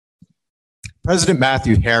President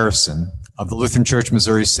Matthew Harrison of the Lutheran Church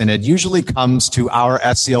Missouri Synod usually comes to our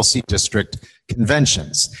SCLC district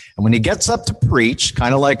conventions. And when he gets up to preach,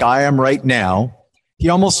 kind of like I am right now, he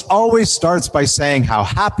almost always starts by saying how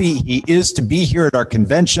happy he is to be here at our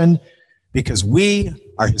convention because we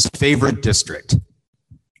are his favorite district.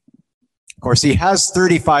 Of course, he has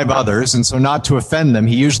 35 others, and so not to offend them,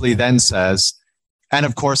 he usually then says, and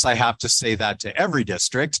of course, I have to say that to every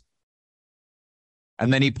district.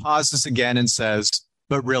 And then he pauses again and says,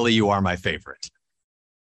 but really, you are my favorite.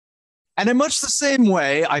 And in much the same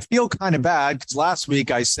way, I feel kind of bad because last week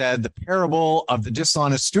I said the parable of the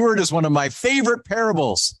dishonest steward is one of my favorite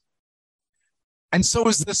parables. And so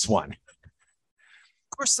is this one.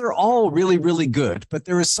 Of course, they're all really, really good, but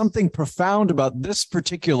there is something profound about this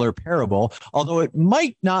particular parable, although it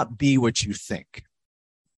might not be what you think.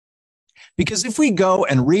 Because if we go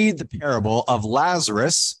and read the parable of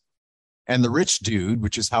Lazarus and the rich dude,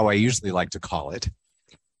 which is how I usually like to call it,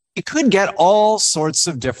 it could get all sorts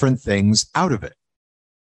of different things out of it.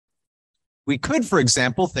 We could, for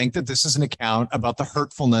example, think that this is an account about the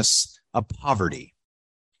hurtfulness of poverty.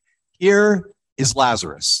 Here is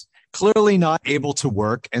Lazarus, clearly not able to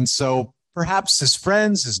work, and so perhaps his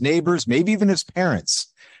friends, his neighbors, maybe even his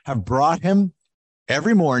parents have brought him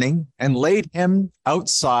every morning and laid him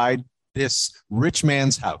outside this rich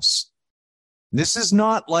man's house. This is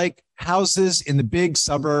not like houses in the big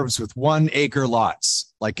suburbs with 1 acre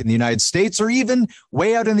lots, like in the United States, or even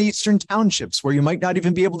way out in the eastern townships where you might not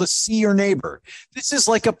even be able to see your neighbor. This is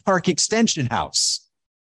like a park extension house.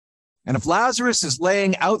 And if Lazarus is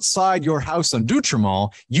laying outside your house on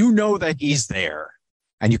Doutremont, you know that he's there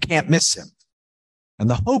and you can't miss him. And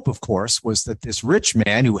the hope, of course, was that this rich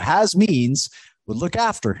man who has means would look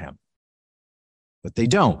after him. But they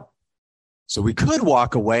don't. So we could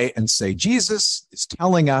walk away and say, Jesus is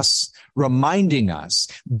telling us, reminding us,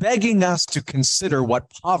 begging us to consider what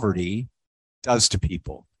poverty does to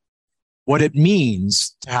people, what it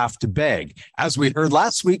means to have to beg. As we heard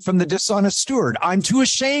last week from the dishonest steward, I'm too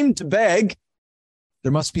ashamed to beg.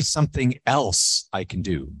 There must be something else I can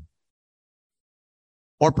do.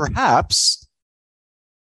 Or perhaps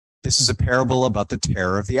this is a parable about the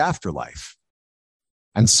terror of the afterlife.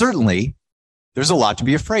 And certainly, there's a lot to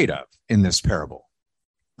be afraid of in this parable.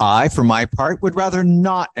 I, for my part, would rather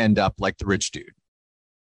not end up like the rich dude.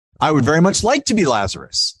 I would very much like to be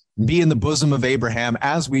Lazarus and be in the bosom of Abraham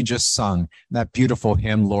as we just sung that beautiful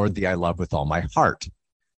hymn, Lord, thee I love with all my heart.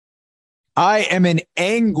 I am in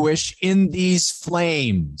anguish in these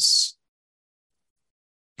flames.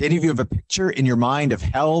 Do any of you have a picture in your mind of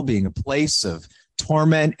hell being a place of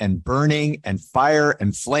torment and burning and fire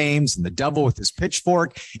and flames and the devil with his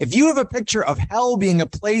pitchfork? If you have a picture of hell being a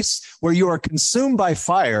place where you are consumed by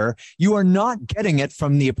fire, you are not getting it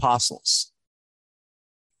from the apostles.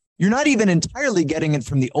 You're not even entirely getting it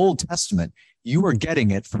from the Old Testament. You are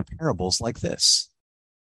getting it from parables like this.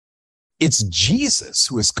 It's Jesus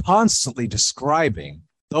who is constantly describing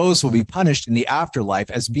those who will be punished in the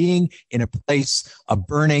afterlife as being in a place of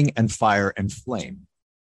burning and fire and flame.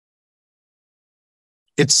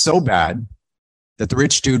 It's so bad that the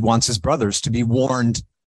rich dude wants his brothers to be warned.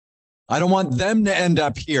 I don't want them to end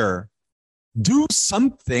up here. Do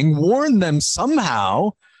something, warn them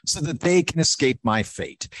somehow so that they can escape my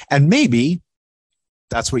fate. And maybe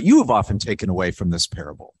that's what you have often taken away from this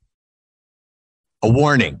parable. A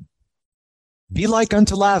warning. Be like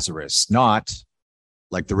unto Lazarus, not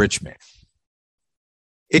like the rich man.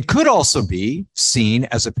 It could also be seen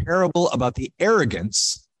as a parable about the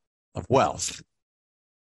arrogance of wealth.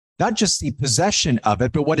 Not just the possession of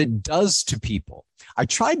it, but what it does to people. I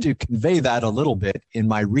tried to convey that a little bit in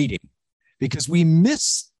my reading because we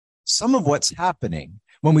miss some of what's happening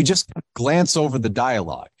when we just glance over the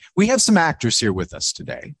dialogue. We have some actors here with us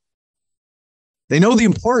today. They know the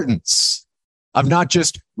importance of not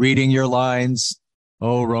just reading your lines.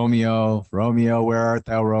 Oh, Romeo, Romeo, where art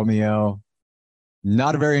thou, Romeo?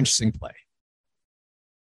 Not a very interesting play.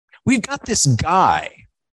 We've got this guy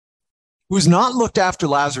who's not looked after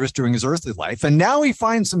Lazarus during his earthly life, and now he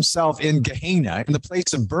finds himself in Gehenna, in the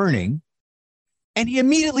place of burning, and he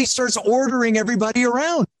immediately starts ordering everybody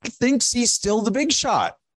around. He thinks he's still the big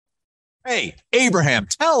shot. Hey, Abraham,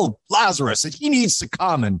 tell Lazarus that he needs to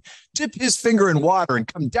come and dip his finger in water and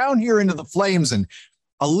come down here into the flames and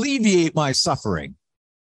alleviate my suffering.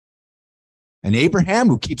 And Abraham,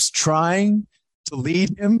 who keeps trying to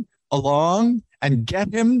lead him along and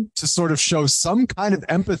get him to sort of show some kind of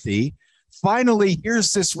empathy, finally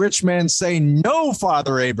hears this rich man say, no,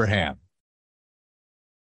 Father Abraham.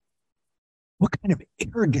 What kind of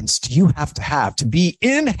arrogance do you have to be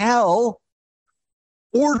in hell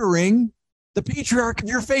ordering the patriarch of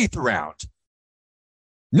your faith around?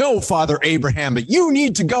 No, Father Abraham, but you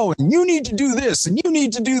need to go and you need to do this and you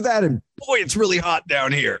need to do that. And boy, it's really hot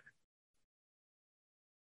down here.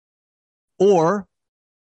 Or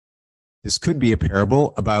this could be a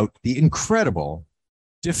parable about the incredible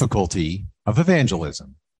difficulty of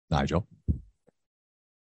evangelism. Nigel.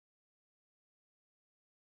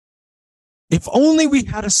 If only we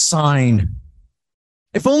had a sign.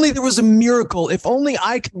 If only there was a miracle. If only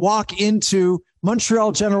I could walk into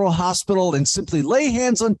Montreal General Hospital and simply lay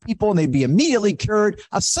hands on people and they'd be immediately cured.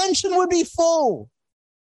 Ascension would be full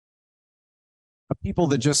of people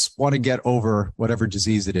that just want to get over whatever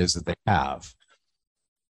disease it is that they have.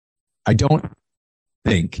 I don't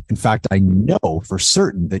think, in fact, I know for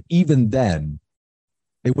certain that even then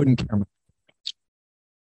they wouldn't care.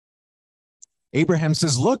 Abraham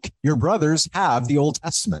says, look, your brothers have the Old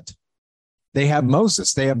Testament. They have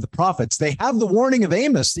Moses. They have the prophets. They have the warning of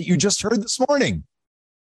Amos that you just heard this morning.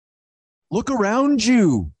 Look around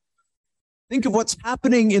you. Think of what's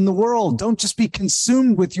happening in the world. Don't just be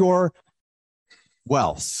consumed with your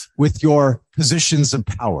wealth, with your positions of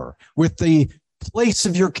power, with the place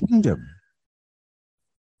of your kingdom.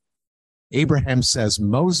 Abraham says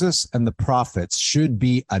Moses and the prophets should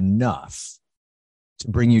be enough to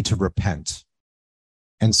bring you to repent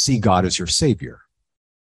and see God as your Savior.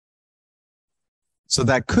 So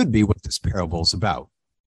that could be what this parable is about.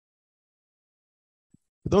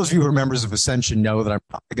 For those of you who are members of Ascension know that I'm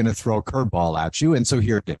probably going to throw a curveball at you, and so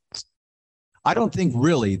here it is. I don't think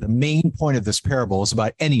really the main point of this parable is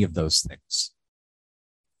about any of those things.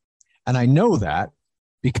 And I know that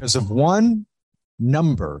because of one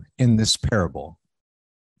number in this parable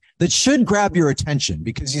that should grab your attention,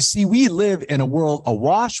 because you see, we live in a world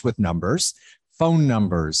awash with numbers, phone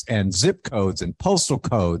numbers and zip codes and postal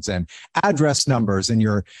codes and address numbers and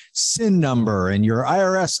your SIN number and your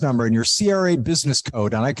IRS number and your CRA business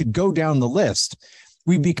code. And I could go down the list.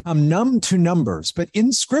 We become numb to numbers, but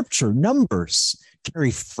in Scripture, numbers carry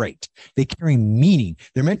freight. They carry meaning.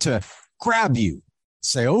 They're meant to grab you,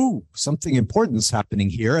 say, oh, something important's happening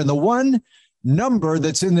here. And the one number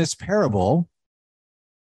that's in this parable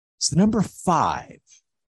is the number 5.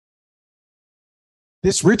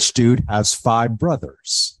 This rich dude has 5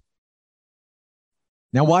 brothers.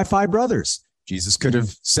 Now, why 5 brothers? Jesus could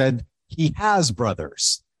have said he has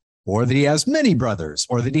brothers, or that he has many brothers,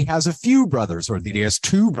 or that he has a few brothers, or that he has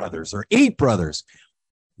 2 brothers, or 8 brothers.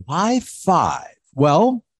 Why 5?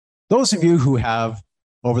 Well, those of you who have,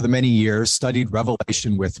 over the many years, studied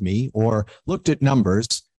Revelation with me or looked at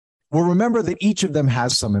numbers will remember that each of them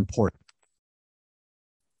has some importance.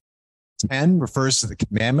 10 refers to the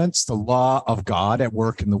commandments, the law of God at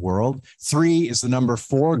work in the world. 3 is the number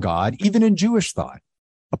for God, even in Jewish thought,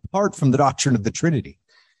 apart from the doctrine of the Trinity.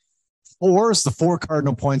 4 is the 4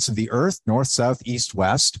 cardinal points of the earth, north, south, east,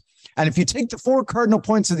 west. And if you take the 4 cardinal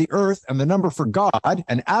points of the earth and the number for God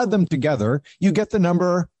and add them together, you get the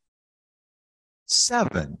number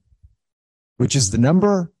 7, which is the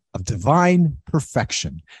number of divine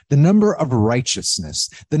perfection, the number of righteousness,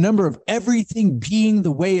 the number of everything being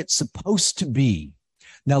the way it's supposed to be.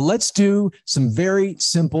 Now let's do some very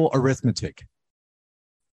simple arithmetic.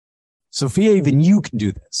 Sophia, even you can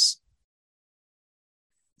do this.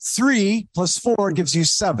 3 plus 4 gives you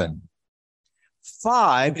 7.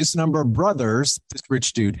 5 is the number of brothers this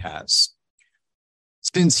rich dude has.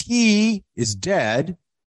 Since he is dead,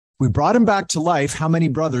 we brought him back to life. How many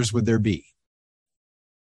brothers would there be?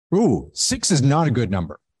 Ooh, 6 is not a good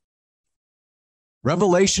number.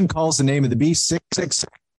 Revelation calls the name of the beast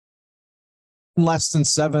 666. Less than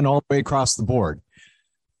 7 all the way across the board.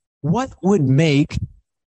 What would make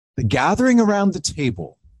the gathering around the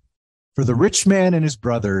table for the rich man and his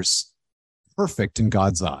brothers perfect in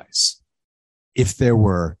God's eyes if there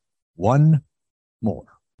were one more?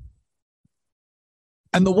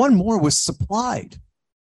 And the one more was supplied.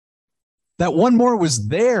 That one more was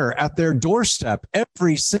there at their doorstep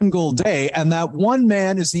every single day. And that one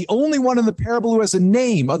man is the only one in the parable who has a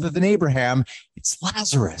name other than Abraham. It's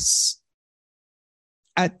Lazarus.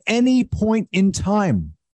 At any point in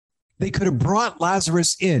time, they could have brought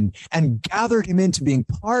Lazarus in and gathered him into being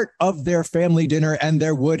part of their family dinner, and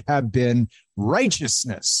there would have been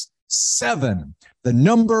righteousness. 7, the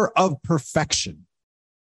number of perfection.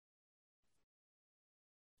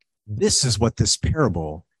 This is what this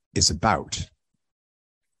parable is about.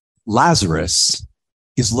 Lazarus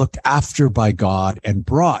is looked after by God and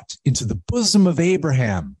brought into the bosom of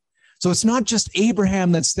Abraham. So it's not just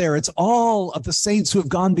Abraham that's there. It's all of the saints who have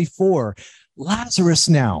gone before. Lazarus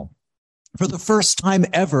now, for the first time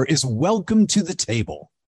ever, is welcome to the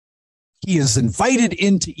table. He is invited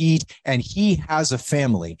in to eat, and he has a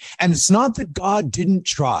family. And it's not that God didn't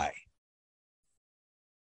try.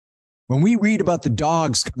 When we read about the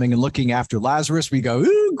dogs coming and looking after Lazarus, we go,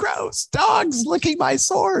 ooh, gross, dogs licking my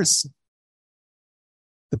sores.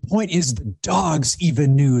 The point is the dogs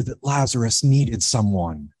even knew that Lazarus needed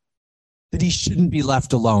someone, that he shouldn't be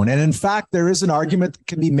left alone. And in fact, there is an argument that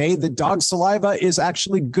can be made that dog saliva is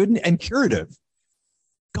actually good and curative.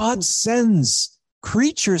 God sends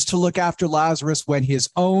creatures to look after Lazarus when his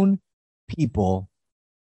own people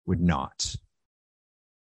would not.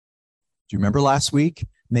 Do you remember last week?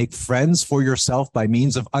 Make friends for yourself by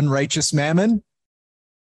means of unrighteous mammon.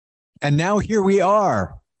 And now here we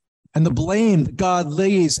are. And the blame that God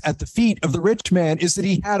lays at the feet of the rich man is that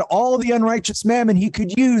he had all the unrighteous mammon he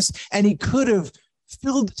could use, and he could have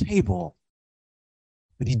filled the table,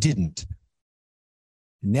 but he didn't.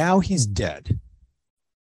 Now he's dead.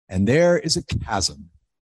 And there is a chasm,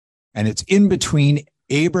 and it's in between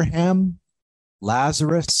Abraham,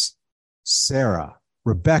 Lazarus, Sarah,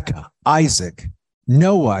 Rebecca, Isaac,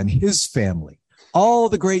 Noah and his family, all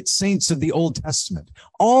the great saints of the Old Testament,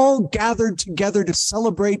 all gathered together to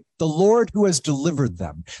celebrate the Lord who has delivered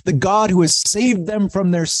them, the God who has saved them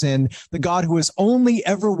from their sin, the God who has only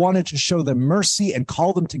ever wanted to show them mercy and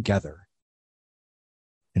call them together.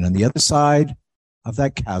 And on the other side of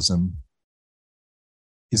that chasm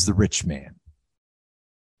is the rich man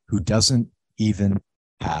who doesn't even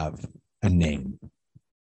have a name.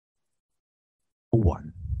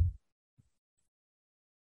 One.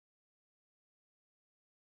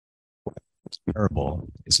 Parable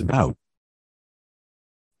is about.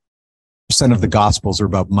 Percent of the Gospels are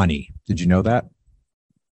about money. Did you know that?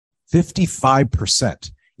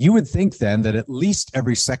 55%. You would think then that at least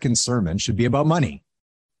every second sermon should be about money,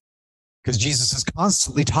 because Jesus is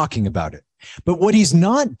constantly talking about it. But what he's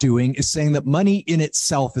not doing is saying that money in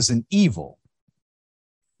itself is an evil.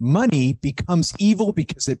 Money becomes evil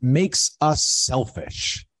because it makes us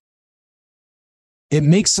selfish. It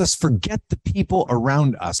makes us forget the people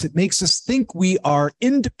around us. It makes us think we are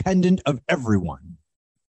independent of everyone.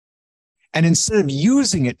 And instead of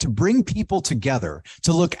using it to bring people together,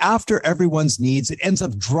 to look after everyone's needs, it ends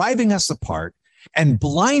up driving us apart and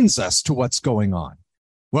blinds us to what's going on.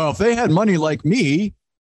 Well, if they had money like me,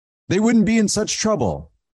 they wouldn't be in such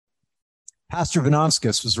trouble. Pastor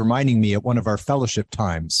Vinovskis was reminding me at one of our fellowship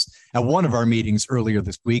times, at one of our meetings earlier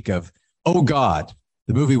this week, of Oh God,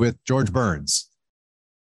 the movie with George Burns,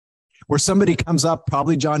 where somebody comes up,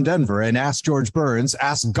 probably John Denver, and asks George Burns,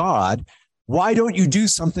 asks God, why don't you do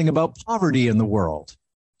something about poverty in the world?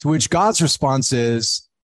 To which God's response is,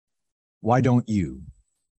 why don't you?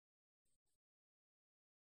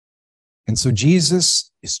 And so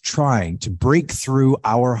Jesus is trying to break through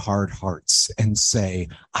our hard hearts and say,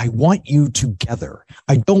 I want you together.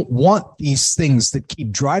 I don't want these things that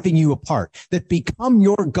keep driving you apart, that become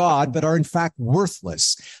your God, but are in fact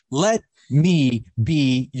worthless. Let me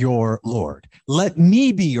be your Lord. Let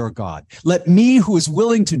me be your God. Let me, who is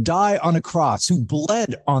willing to die on a cross, who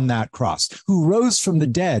bled on that cross, who rose from the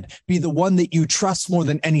dead, be the one that you trust more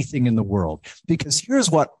than anything in the world. Because here's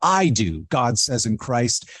what I do, God says in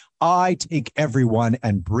Christ, I take everyone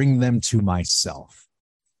and bring them to myself.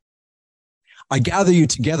 I gather you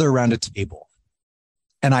together around a table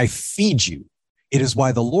and I feed you. It is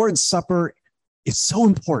why the Lord's Supper is so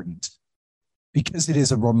important, because it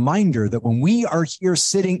is a reminder that when we are here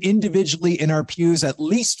sitting individually in our pews at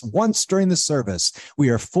least once during the service, we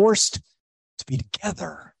are forced to be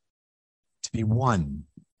together, to be one,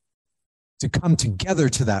 to come together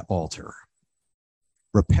to that altar,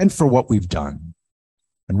 repent for what we've done,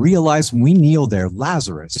 and realize when we kneel there,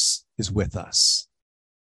 Lazarus is with us,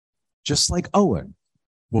 just like Owen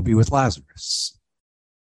will be with Lazarus.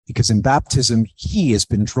 Because in baptism, he has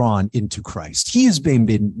been drawn into Christ. He has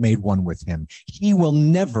been made one with him. He will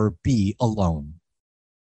never be alone.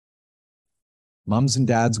 Moms and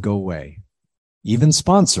dads go away. Even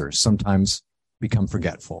sponsors sometimes become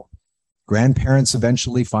forgetful. Grandparents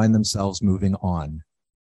eventually find themselves moving on.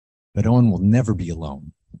 But Owen will never be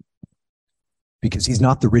alone, because he's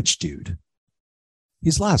not the rich dude.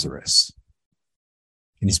 He's Lazarus.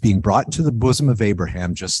 And he's being brought into the bosom of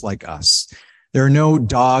Abraham just like us. There are no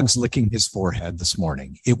dogs licking his forehead this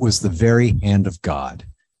morning. It was the very hand of God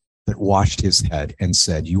that washed his head and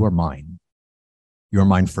said, you are mine. You are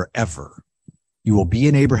mine forever. You will be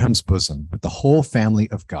in Abraham's bosom with the whole family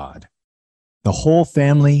of God. The whole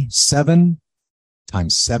family, 7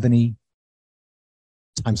 times 70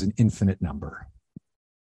 times an infinite number.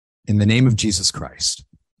 In the name of Jesus Christ.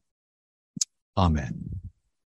 Amen.